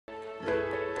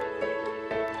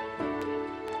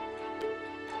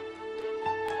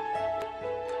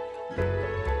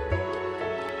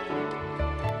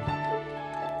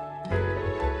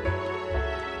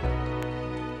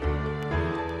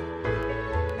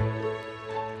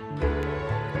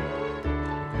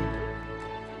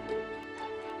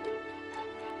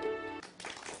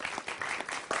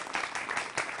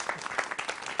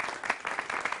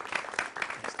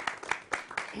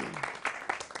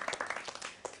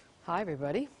Hi,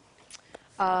 everybody.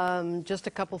 Just a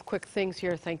couple of quick things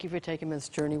here. Thank you for taking this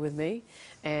journey with me.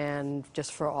 And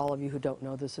just for all of you who don't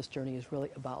know this journey is really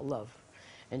about love.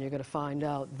 And you're going to find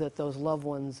out that those loved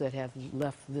ones that have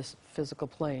left this physical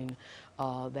plane,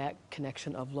 that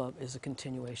connection of love is a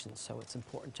continuation, so it's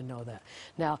important to know that.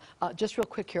 Now, just real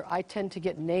quick here, I tend to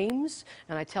get names,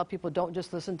 and I tell people don't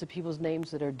just listen to people's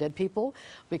names that are dead people,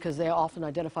 because they are often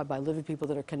identified by living people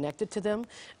that are connected to them,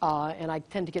 and I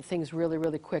tend to get things really,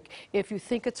 really quick. If you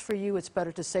think it's for you, it's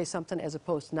better to say something as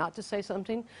opposed to not to say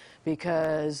something,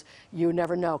 because you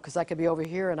never know, because I could be over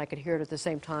here and I could hear it at the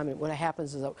same time, and what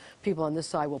happens is that people on this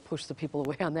side will push the people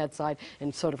away on that side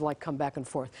and sort of like come back and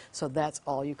forth. So that's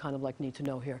all you kind of like need to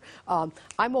know here.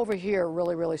 I'm over here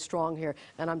really, really strong here,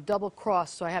 and I'm double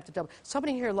crossed, so I have to double.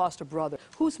 Somebody here lost a brother.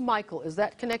 Who's Michael? Is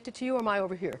that connected to you, or am I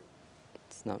over here?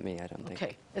 It's not me, I don't think.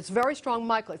 Okay. It's very strong,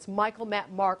 Michael. It's Michael,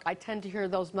 Matt, Mark. I tend to hear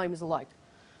those names alike.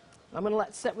 I'm going to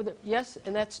let set with it. Yes,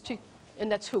 and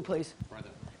that's who, please? Brother.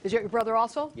 Is your brother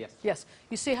also? Yes. Yes.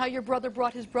 You see how your brother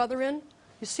brought his brother in?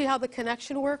 You see how the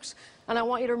connection works? And I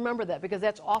want you to remember that, because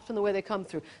that's often the way they come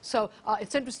through. So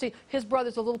it's interesting. His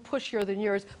brother's a little pushier than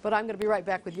yours, but I'm going to be right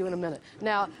back with you in a minute.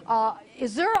 Now,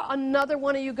 is there another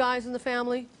one of you guys in the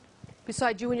family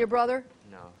besides you and your brother?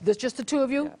 No. There's just the two of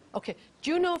you? Yeah. Okay.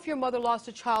 Do you know if your mother lost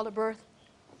a child at birth?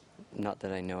 Not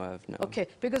that I know of, no. Okay,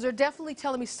 because they're definitely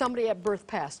telling me somebody at birth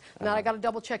passed. Now I got to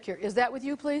double check here. Is that with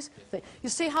you, please? You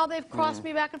see how they've crossed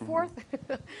me back and forth?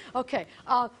 Okay,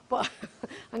 but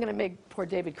I'm going to make poor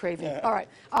David crazy. Yeah. All right,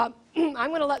 I'm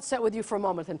going to let set with you for a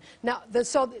moment. And now,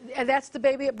 and that's the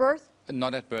baby at birth?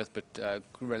 Not at birth, but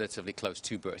relatively close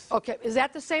to birth. Okay, is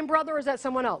that the same brother, or is that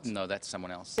someone else? No, that's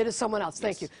someone else. It is someone else,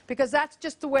 thank Yes. you. Because that's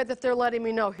just the way that they're letting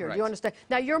me know here. Right. Do you understand?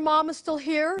 Now, your mom is still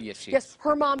here? Yes, she Yes, is.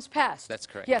 her mom's passed. That's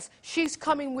correct. Yes, she's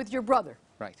coming with your brother.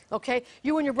 Right. Okay?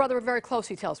 You and your brother are very close,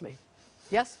 he tells me.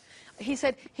 Yes? He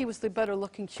said he was the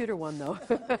better-looking, cuter one, though.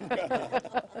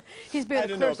 He's being I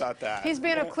didn't know about that. He's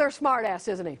being a clear smart-ass,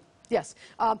 isn't he? Yes.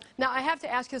 Now, I have to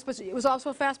ask you this, but it was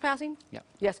also fast passing? Yeah.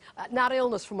 Yes. Not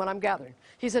illness, from what I'm gathering.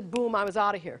 He said, boom, I was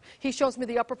out of here. He shows me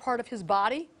the upper part of his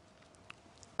body.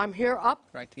 I'm here up.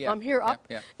 Right, yeah. I'm here up.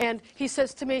 Yeah. And he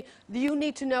says to me, you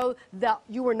need to know that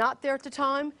you were not there at the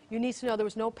time. You need to know there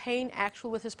was no pain actual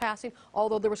with his passing,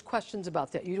 although there was questions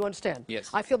about that. You do understand? Yes.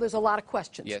 I feel there's a lot of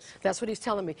questions. Yes. That's what he's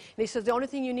telling me. And he says, the only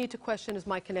thing you need to question is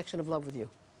my connection of love with you.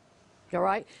 All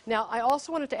right? Now, I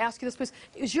also wanted to ask you this, please.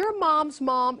 Is your mom's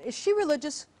mom, is she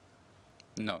religious?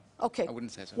 No. Okay. I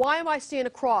wouldn't say so. Why am I seeing a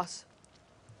cross?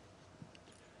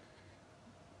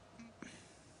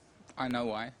 I know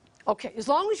why. Okay, as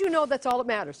long as you know, that's all that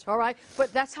matters, all right?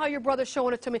 But that's how your brother's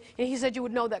showing it to me, and he said you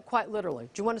would know that quite literally.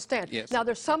 Do you understand? Yes. Now,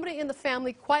 there's somebody in the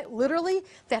family, quite literally,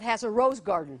 that has a rose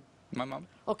garden. My mom?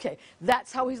 Okay,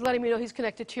 that's how he's letting me know he's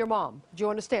connected to your mom. Do you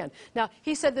understand? Now,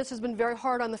 he said this has been very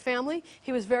hard on the family.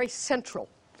 He was very central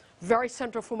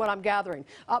from what I'm gathering.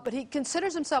 But he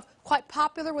considers himself quite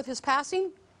popular with his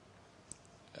passing.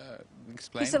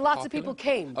 Explain. He said lots Popular? of people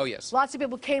came. Oh, yes. Lots of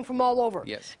people came from all over.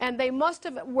 Yes. And they must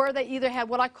have, where they either had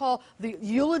what I call the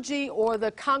eulogy or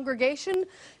the congregation,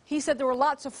 he said there were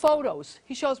lots of photos.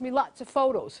 He shows me lots of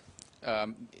photos.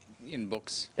 In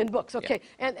books. In books, okay.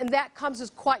 Yeah. And that comes as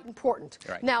quite important.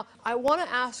 Right. Now, I want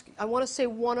to say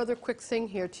one other quick thing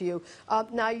here to you.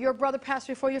 Now, your brother passed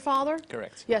before your father?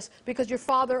 Correct. Yes, because your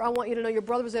father, I want you to know your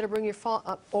brother was there to bring your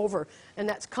father over, and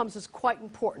that comes as quite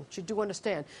important. You do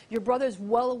understand. Your brother is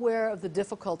well aware of the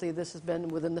difficulty this has been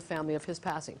within the family of his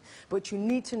passing, but you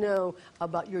need to know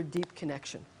about your deep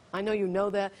connection. I know you know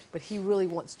that, but he really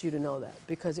wants you to know that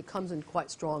because it comes in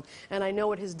quite strong. And I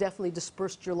know it has definitely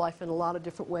dispersed your life in a lot of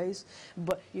different ways,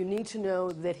 but you need to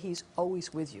know that he's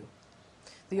always with you.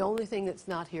 The only thing that's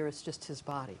not here is just his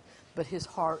body, but his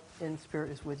heart and spirit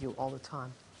is with you all the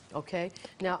time. Okay?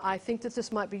 Now, I think that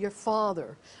this might be your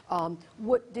father.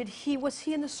 Was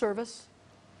he in the service?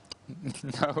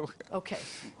 No. Okay.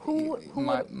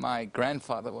 My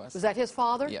grandfather was. Was that his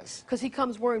father? Yes. Because he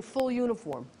comes wearing full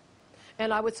uniform.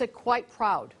 And I would say quite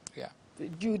proud. Yeah.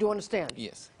 You do understand?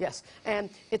 Yes. Yes. And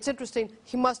it's interesting,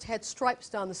 he must have had stripes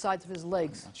down the sides of his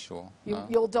legs. I'm not sure.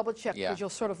 You'll double check because Yeah. you'll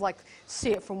sort of like see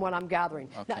it from what I'm gathering.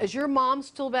 Okay. Now, is your mom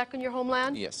still back in your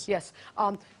homeland? Yes. Yes.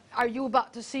 Are you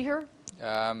about to see her?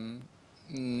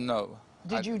 No.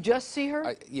 Did you just see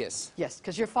her? Yes. Yes,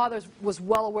 because your father was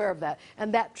well aware of that.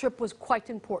 And that trip was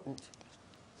quite important.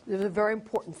 It was a very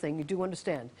important thing, you do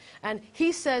understand. And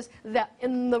he says that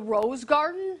in the rose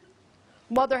garden,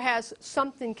 Mother has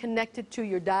something connected to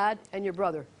your dad and your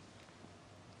brother.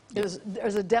 Yes.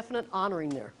 There's a definite honoring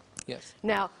there. Yes.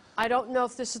 Now, I don't know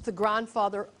if this is the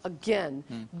grandfather again,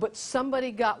 but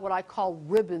somebody got what I call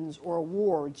ribbons or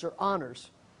awards or honors.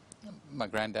 My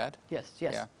granddad? Yes,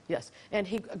 yes, Yeah. yes. And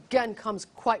he, again, comes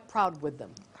quite proud with them.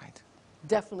 Right.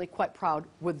 Definitely quite proud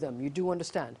with them. You do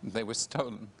understand? They were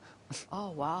stolen,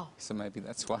 Oh, wow. so maybe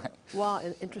that's why. Wow,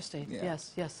 interesting. Yeah.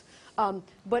 Yes, yes.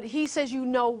 But he says you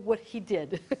know what he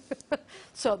did.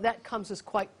 So that comes as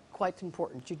quite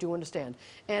important. You do understand.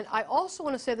 And I also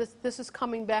want to say this is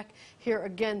coming back here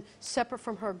again, separate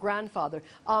from her grandfather.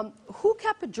 Who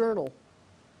kept a journal?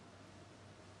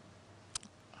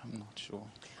 I'm not sure.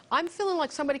 I'm feeling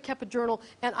like somebody kept a journal,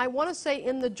 and I want to say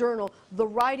in the journal, the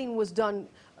writing was done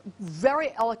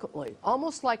very eloquently,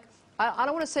 almost like, I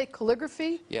don't want to say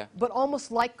calligraphy, Yeah. but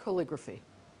almost like calligraphy.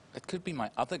 It could be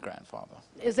my other grandfather.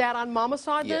 Is that on Mama's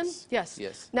side then? Yes. Yes.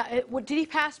 Yes. Now, did he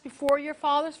pass before your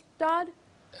father died?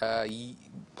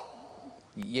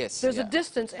 Yes. There's yeah. a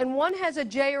distance, and one has a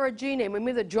J or a G name. I mean,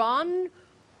 either John,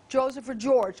 Joseph, or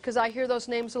George, because I hear those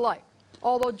names alike.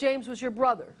 Although James was your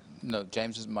brother. No,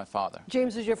 James is my father.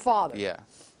 James is your father. Yeah.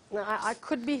 Now, I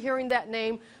could be hearing that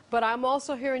name, but I'm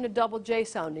also hearing a double J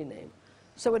sounding name.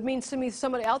 So it means to me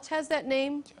somebody else has that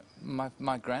name?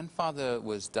 My grandfather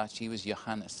was Dutch. He was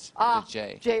Johannes with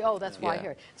J. J-O, that's why I Yeah.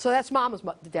 hear it. So that's Mama's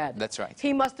dad. That's right.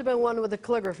 He must have been one with the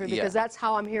calligraphy because Yeah. that's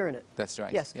how I'm hearing it. That's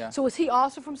right. Yes. Yeah. So was he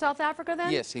also from South Africa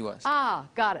then? Yes, he was. Ah,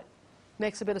 got it.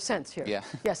 Makes a bit of sense here. Yeah.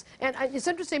 Yes. And it's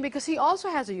interesting because he also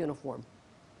has a uniform.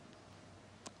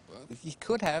 He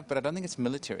could have, but I don't think it's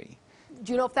military.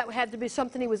 Do you know if that had to be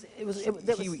something he was...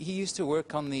 He used to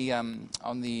work on the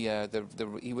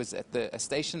he was at a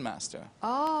station master.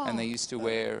 Oh. And they used to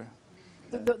wear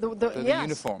the yes.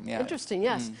 uniform, yeah. Interesting,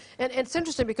 yes. And it's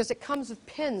interesting because it comes with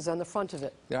pins on the front of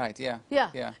it. Right, yeah.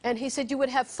 Yeah. Yeah. And he said you would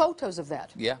have photos of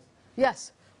that. Yeah.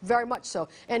 Yes, very much so.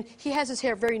 And he has his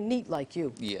hair very neat like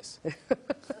you. Yes.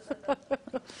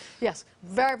 Yes,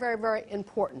 very, very, very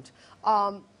important.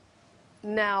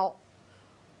 Now,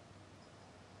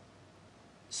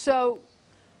 so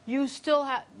you still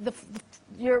have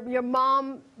your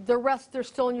mom, the rest, they're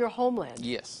still in your homeland?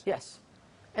 Yes. Yes.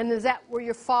 And is that where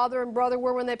your father and brother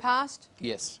were when they passed?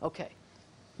 Yes. Okay.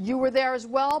 You were there as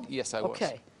well? Yes, I was.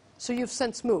 Okay. So you've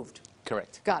since moved?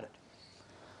 Correct. Got it.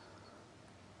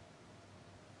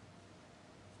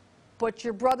 But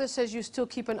your brother says you still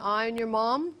keep an eye on your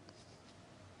mom?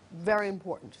 Very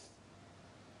important.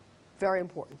 Very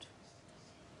important.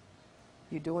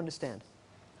 You do understand?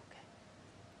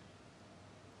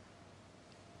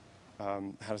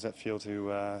 How does that feel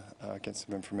to get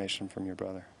some information from your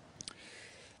brother?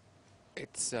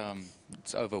 It's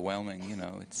overwhelming, you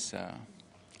know. It's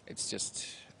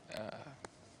just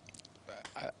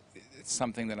it's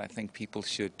something that I think people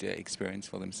should experience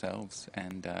for themselves,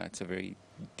 and it's a very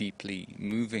deeply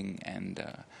moving and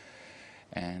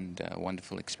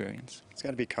wonderful experience. It's got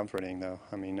to be comforting, though.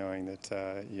 I mean, knowing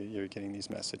that you're getting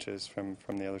these messages from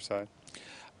the other side.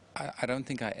 I don't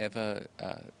think I ever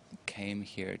came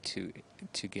here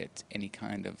to get any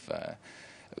kind of,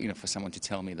 you know, for someone to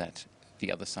tell me that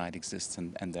the other side exists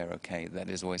and they're okay. That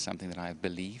is always something that I've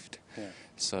believed. Yeah.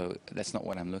 So that's not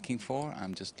what I'm looking for.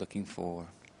 I'm just looking for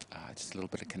just a little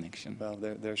bit of connection. Well,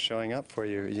 they're showing up for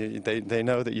you. They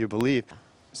know that you believe.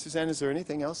 Suzanne, is there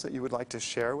anything else that you would like to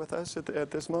share with us at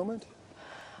this moment?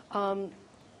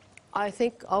 I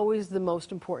think always the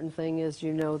most important thing is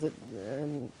you know that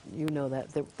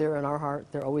they're in our heart.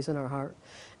 They're always in our heart,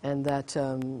 and that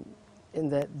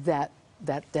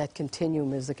that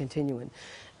continuum is the continuum.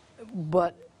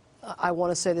 But I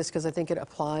want to say this because I think it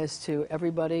applies to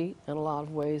everybody in a lot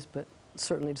of ways, but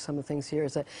certainly to some of the things here,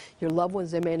 is that your loved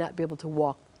ones, they may not be able to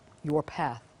walk your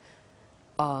path,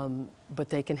 but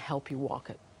they can help you walk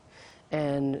it.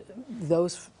 And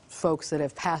those folks that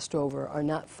have passed over are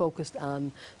not focused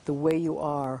on the way you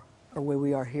are or where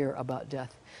we are here about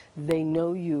death. They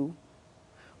know you,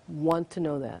 want to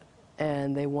know that,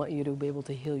 and they want you to be able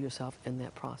to heal yourself in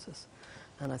that process.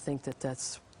 And I think that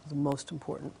that's the most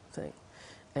important thing.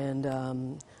 And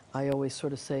I always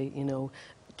sort of say, you know,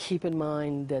 keep in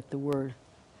mind that the word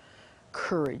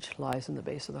courage lies in the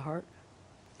base of the heart,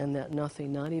 and that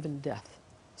nothing, not even death,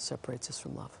 separates us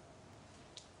from love.